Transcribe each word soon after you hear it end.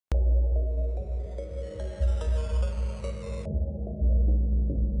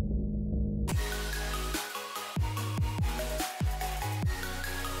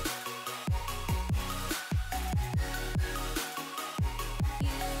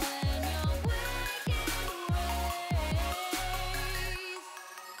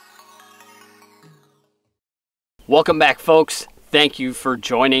Welcome back, folks. Thank you for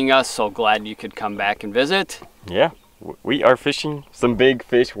joining us. So glad you could come back and visit. Yeah, we are fishing some big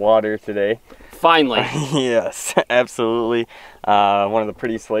fish water today. Finally. Yes, absolutely. One of the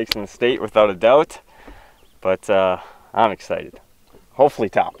prettiest lakes in the state, without a doubt. But I'm excited. Hopefully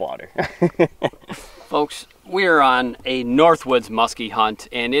Topwater. Folks, we're on a Northwoods muskie hunt,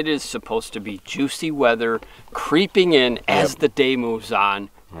 and it is supposed to be juicy weather creeping in as the day moves on.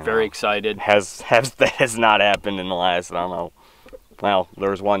 Very excited. That has not happened in the last, I don't know. Well,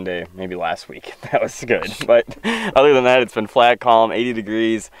 there was one day, maybe last week, that was good. But other than that, it's been flat, calm, 80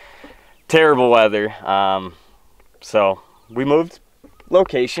 degrees, terrible weather. So we moved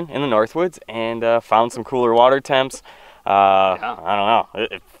location in the Northwoods and found some cooler water temps. I don't know,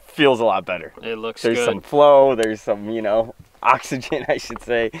 it feels a lot better. It looks There's good. some flow, there's some, oxygen, I should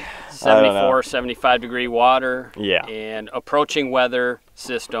say. 74, 75 degree water. Yeah. And approaching weather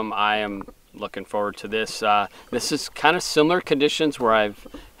system. I am looking forward to this. This is kind of similar conditions where I've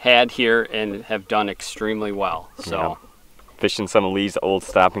had here and have done extremely well. So fishing some of Lee's old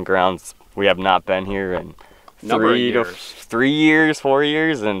stomping grounds. We have not been here in 4 years,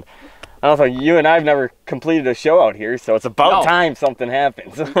 and I don't know, you and I have never completed a show out here, so it's about time something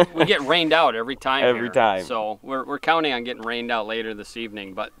happens. We get rained out every time. Every time. So we're counting on getting rained out later this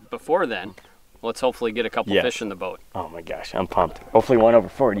evening, but before then, let's hopefully get a couple fish in the boat. Oh my gosh, I'm pumped. Hopefully one over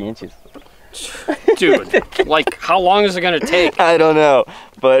 40 inches. Dude, like, how long is it going to take? I don't know,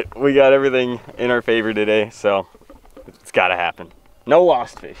 but we got everything in our favor today, so it's got to happen. No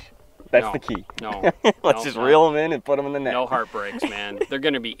lost fish. That's the key. No. Let's just reel them in and put them in the net. No heartbreaks, man. They're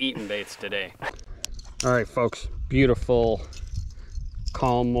going to be eating baits today. All right, folks. Beautiful,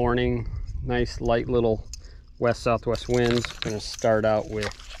 calm morning. Nice, light little west-southwest winds. Going to start out with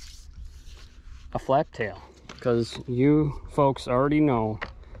a flap tail, because you folks already know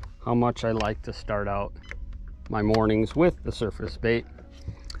how much I like to start out my mornings with the surface bait.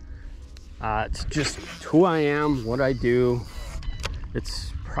 It's just who I am, what I do.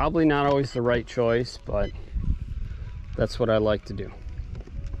 It's probably not always the right choice, but that's what I like to do.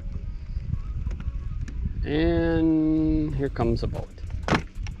 And here comes a boat.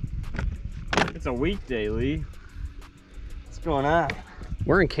 It's a weekday, Lee. What's going on?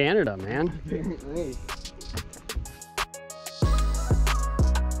 We're in Canada, man.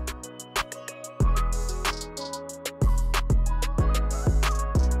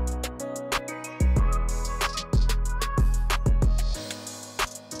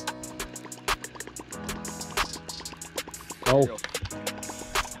 Oh,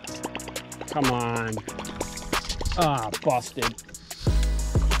 come on. Ah, busted.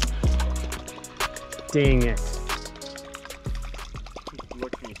 Dang it.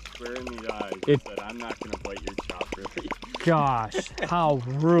 Looked me square in the eyes and said, I'm not going to bite your chopper. Gosh, how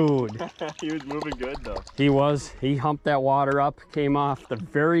rude. He was moving good, though. He was. He humped that water up, came off the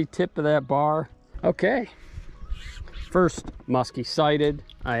very tip of that bar. Okay. First muskie sighted.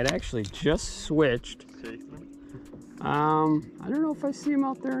 I had actually just switched. I don't know if I see him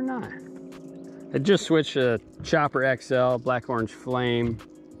out there or not. I just switched a Chopper XL, Black Orange Flame.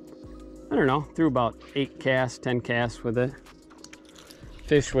 I don't know, threw about 8 casts, 10 casts with it.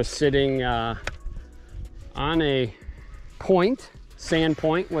 Fish was sitting on a point, sand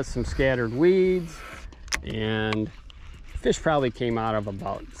point with some scattered weeds, and fish probably came out of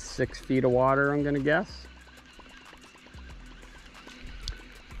about 6 feet of water, I'm gonna guess.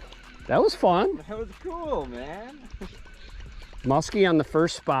 That was fun. That was cool, man. Muskie on the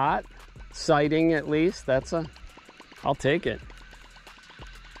first spot, sighting at least. I'll take it.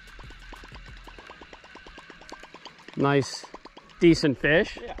 Nice, decent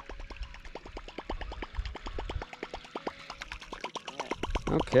fish. Yeah.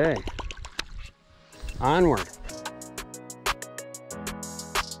 Okay. Onward.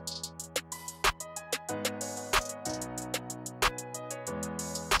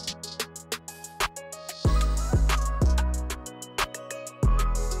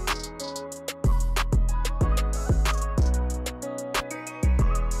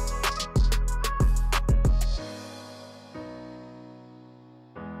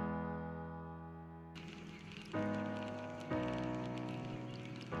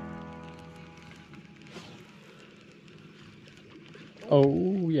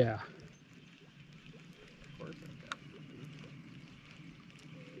 Oh, yeah.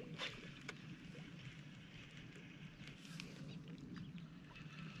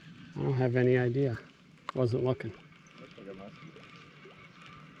 I don't have any idea. Wasn't looking.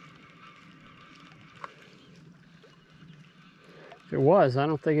 If it was, I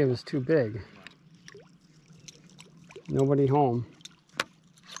don't think it was too big. Nobody home.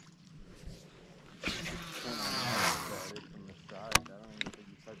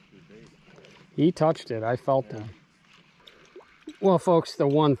 He touched it. I felt him. Well, folks, the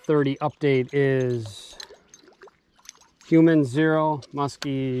 130 update is human 0,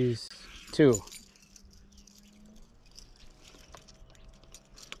 muskies 2.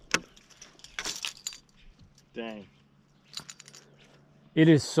 Dang. It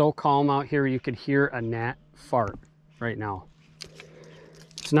is so calm out here, you could hear a gnat fart right now.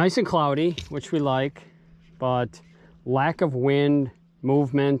 It's nice and cloudy, which we like, but lack of wind,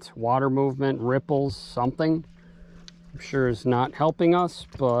 movement, water movement, ripples, something, I'm sure is not helping us,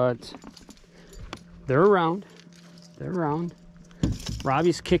 but they're around. They're around.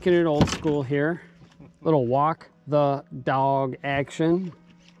 Robbie's kicking it old school here. Little walk the dog action.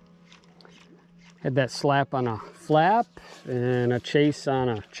 Had that slap on a flap and a chase on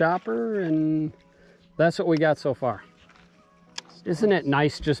a chopper, and that's what we got so far. Isn't it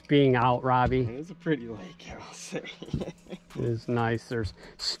nice just being out, Robbie? It is a pretty lake, I'll say. It is nice. There's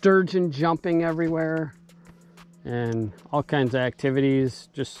sturgeon jumping everywhere and all kinds of activities.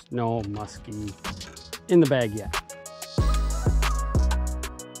 Just no muskie in the bag yet.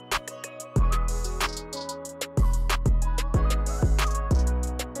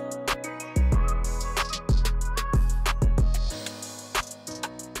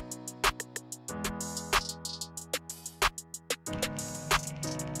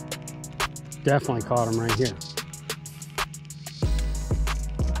 Definitely caught him right here.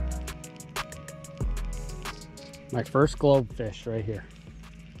 My first globe fish right here.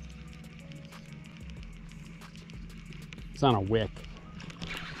 It's on a wick.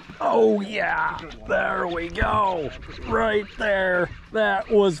 Oh yeah, there we go. Right there.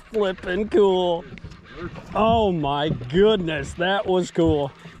 That was flipping cool. Oh my goodness, that was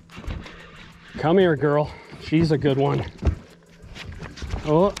cool. Come here, girl. She's a good one.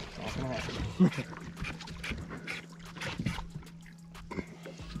 Oh. Oh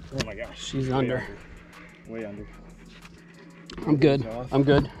my gosh. She's under. Way under. I'm good. I'm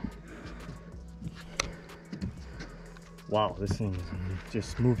good. Wow, this thing is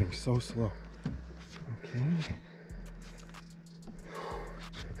just moving so slow. Okay.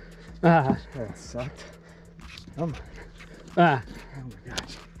 Ah. That sucked. Oh Ah. my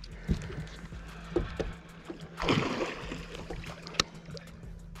gosh.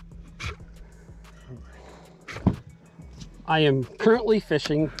 I am currently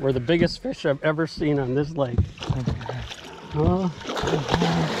fishing where the biggest fish I've ever seen on this lake.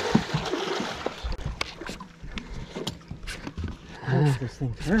 This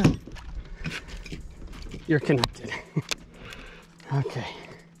thing turn. You're connected. Okay.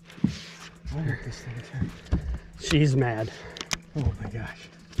 Why did this thing turn? She's mad. Oh my gosh.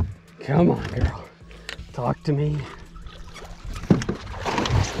 Come on, girl. Talk to me.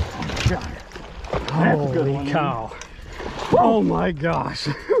 Holy cow. Oh my gosh.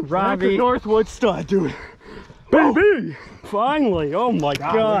 Robbie. Northwoods stud, dude. Baby! Finally. Oh my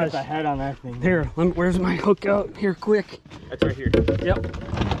gosh. Look at the head on that thing. Here, where's my hook out? Here, quick. That's right here. Yep.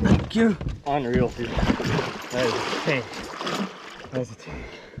 Thank you. Unreal, dude. That is a tank. That's a tank.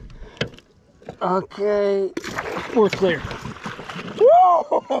 Okay. We're clear.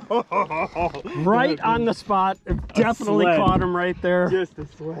 Right on the spot. Definitely caught him right there. Just a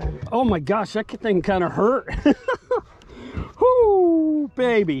sled. Oh my gosh, that thing kind of hurt. Whoo,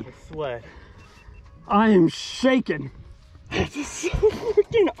 baby. A sled. I am shaking. This is so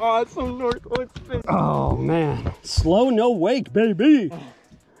freaking awesome, Northwoods fish. Oh man. Slow, no wake, baby.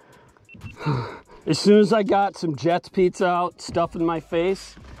 As soon as I got some Jets pizza out, stuff in my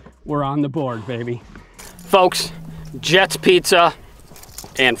face, we're on the board, baby. Folks, Jets pizza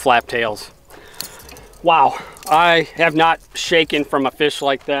and flaptails. Wow, I have not shaken from a fish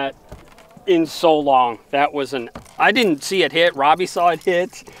like that in so long. That was I didn't see it hit. Robbie saw it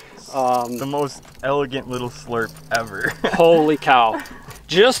hit. The most elegant little slurp ever. Holy cow.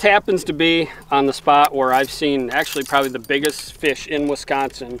 Just happens to be on the spot where I've seen actually probably the biggest fish in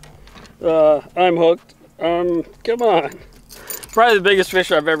Wisconsin. I'm hooked. Come on. Probably the biggest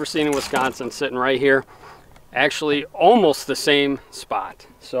fish I've ever seen in Wisconsin sitting right here. Actually almost the same spot.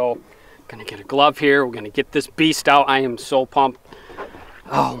 So gonna get a glove here. We're gonna get this beast out. I am so pumped.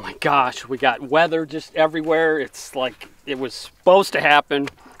 Oh my gosh, we got weather just everywhere. It's like it was supposed to happen.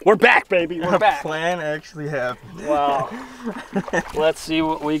 We're back, baby. We're back. The plan actually happened. Wow. Let's see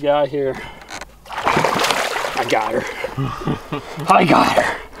what we got here. I got her. I got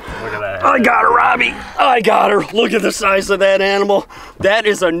her. Look at that. I got her, Robbie. I got her. Look at the size of that animal. That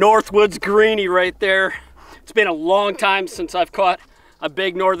is a Northwoods greenie right there. It's been a long time since I've caught a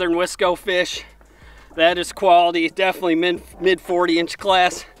big Northern Wisco fish. That is quality. Definitely mid 40-inch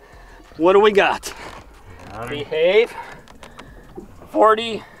class. What do we got? Behave.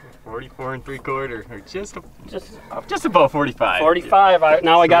 40. 44 3/4, or just about 45. 45.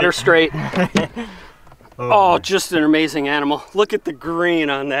 Now I got her straight. Oh, just an amazing animal. Look at the green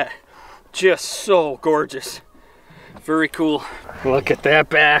on that. Just so gorgeous. Very cool. Look at that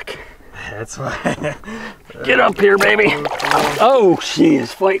back. That's why. Get up here, baby. Oh, she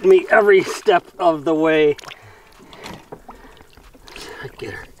is fighting me every step of the way.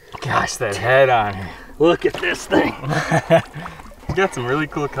 Get her. Gosh, that head on her. Look at this thing. You got some really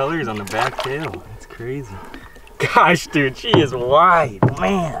cool colors on the back tail. That's crazy. Gosh, dude, she is wide,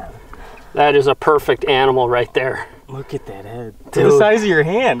 man. That is a perfect animal right there. Look at that head. Dude. To the size of your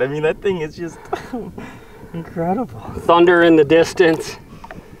hand. I mean, that thing is just incredible. Thunder in the distance.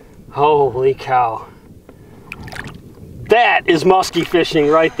 Holy cow. That is muskie fishing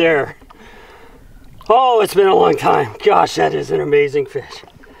right there. Oh, it's been a long time. Gosh, that is an amazing fish.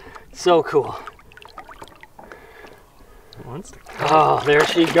 So cool. Oh, there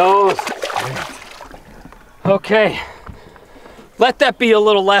she goes. Okay. Let that be a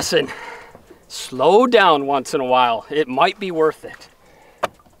little lesson. Slow down once in a while. It might be worth it.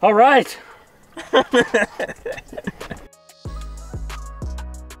 All right.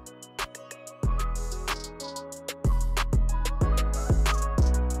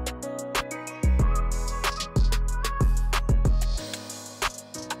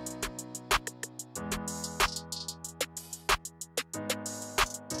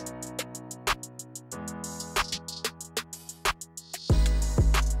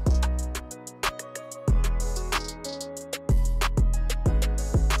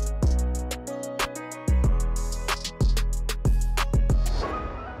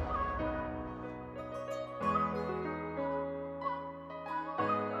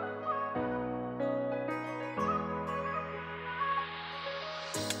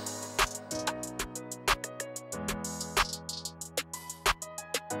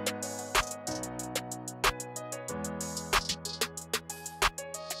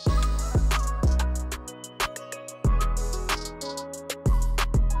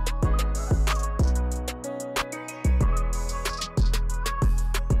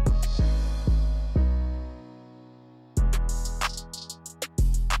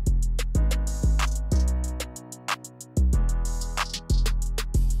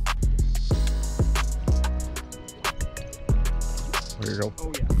 There you go.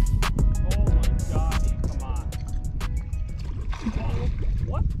 Oh yeah. Oh my gosh, come on. Oh,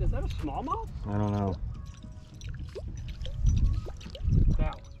 what? Is that a smallmouth? I don't know.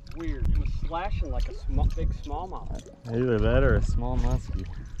 That was weird. It was slashing like a big smallmouth. Either that or a small muskie.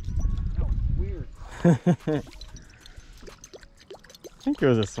 That was weird. I think it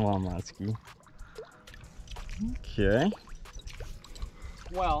was a small muskie. Okay.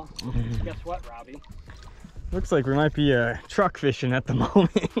 Well, guess what, Robbie? Looks like we might be truck fishing at the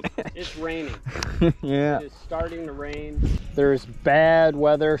moment. It's raining. Yeah. It is starting to rain. There's bad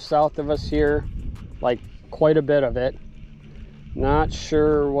weather south of us here, like quite a bit of it. Not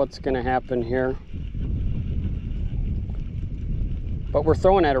sure what's gonna happen here. But we're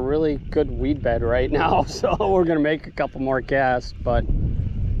throwing at a really good weed bed right now, so we're gonna make a couple more casts, but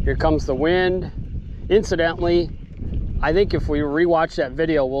here comes the wind. Incidentally, I think if we rewatch that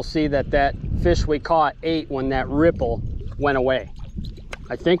video, we'll see that that fish we caught ate when that ripple went away.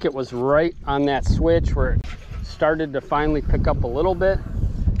 I think it was right on that switch where it started to finally pick up a little bit.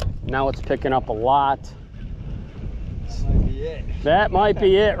 Now it's picking up a lot. That might be it. That might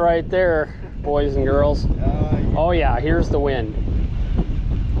be it right there, boys and girls. Yeah. Oh yeah, here's the wind.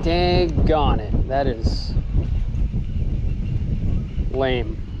 Daggone it. That is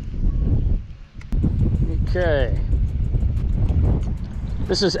lame. Okay.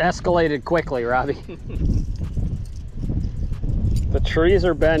 This has escalated quickly, Robbie. The trees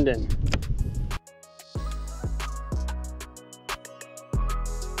are bending.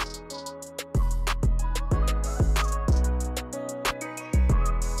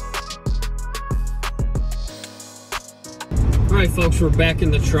 All right, folks, we're back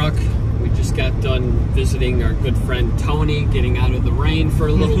in the truck. We just got done visiting our good friend Tony, getting out of the rain for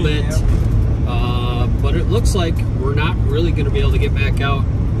a little bit. Yep. But it looks like we're not really going to be able to get back out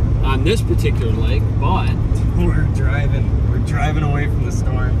on this particular lake, but We're driving away from the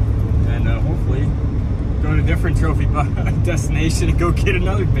storm, and hopefully go to a different trophy destination and go get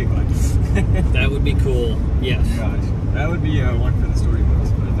another big one. that would be cool. Yes. Gosh, that would be one for the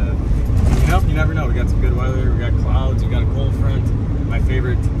storybooks. But you never know. We got some good weather. We got clouds. We got a cold front. My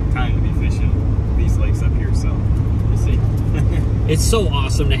favorite time to be fishing these lakes up here. So we'll see. It's so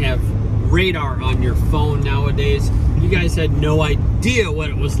awesome to have radar on your phone nowadays. You guys had no idea what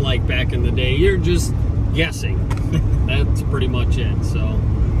it was like back in the day. You're just guessing. That's pretty much it. So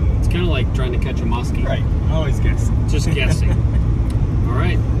kind of like trying to catch a muskie. Right. I'm always guessing. Just guessing. All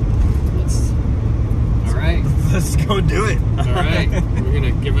right. Let's go do it. All right. We're going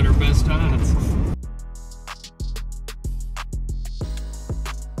to give it our best odds.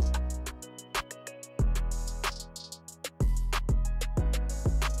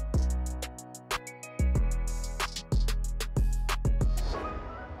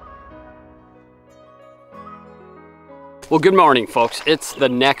 Well, good morning, folks. It's the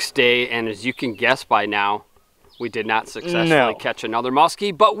next day, and as you can guess by now, we did not successfully catch another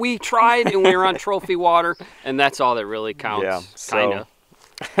muskie, but we tried, and we were on trophy water, and that's all that really counts. Yeah, kind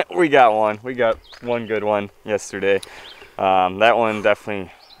of. We got one. We got one good one yesterday. That one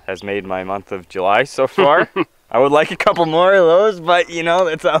definitely has made my month of July so far. I would like a couple more of those, but you know,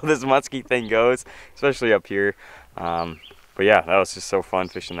 that's how this muskie thing goes, especially up here. But yeah, that was just so fun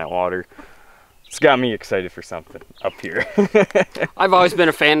fishing that water. It's got me excited for something up here. I've always been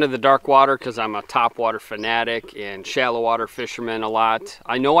a fan of the dark water because I'm a topwater fanatic and shallow water fisherman a lot.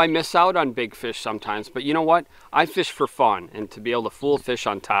 I know I miss out on big fish sometimes, but you know what? I fish for fun, and to be able to fool fish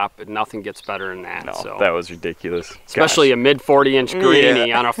on top, nothing gets better than that. No, so. That was ridiculous. Especially a mid 40-inch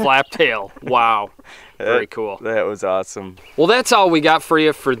greenie on a flap tail. Wow. Very cool. That was awesome. Well, that's all we got for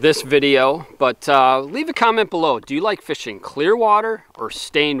you for this video, but leave a comment below. Do you like fishing clear water or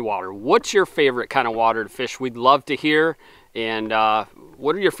stained water? What's your favorite kind of water to fish? We'd love to hear. And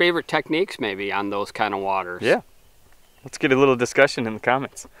what are your favorite techniques maybe on those kind of waters? Yeah, let's get a little discussion in the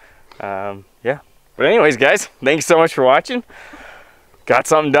comments. Yeah, but anyways, guys, thanks so much for watching. Got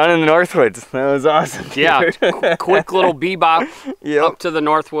something done in the Northwoods. That was awesome. Yeah, quick little bebop up to the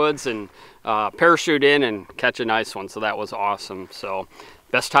Northwoods and parachute in and catch a nice one. So that was awesome. So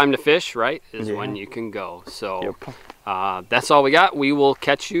best time to fish, right, is when you can go. So that's all we got. We will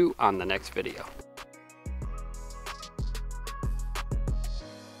catch you on the next video.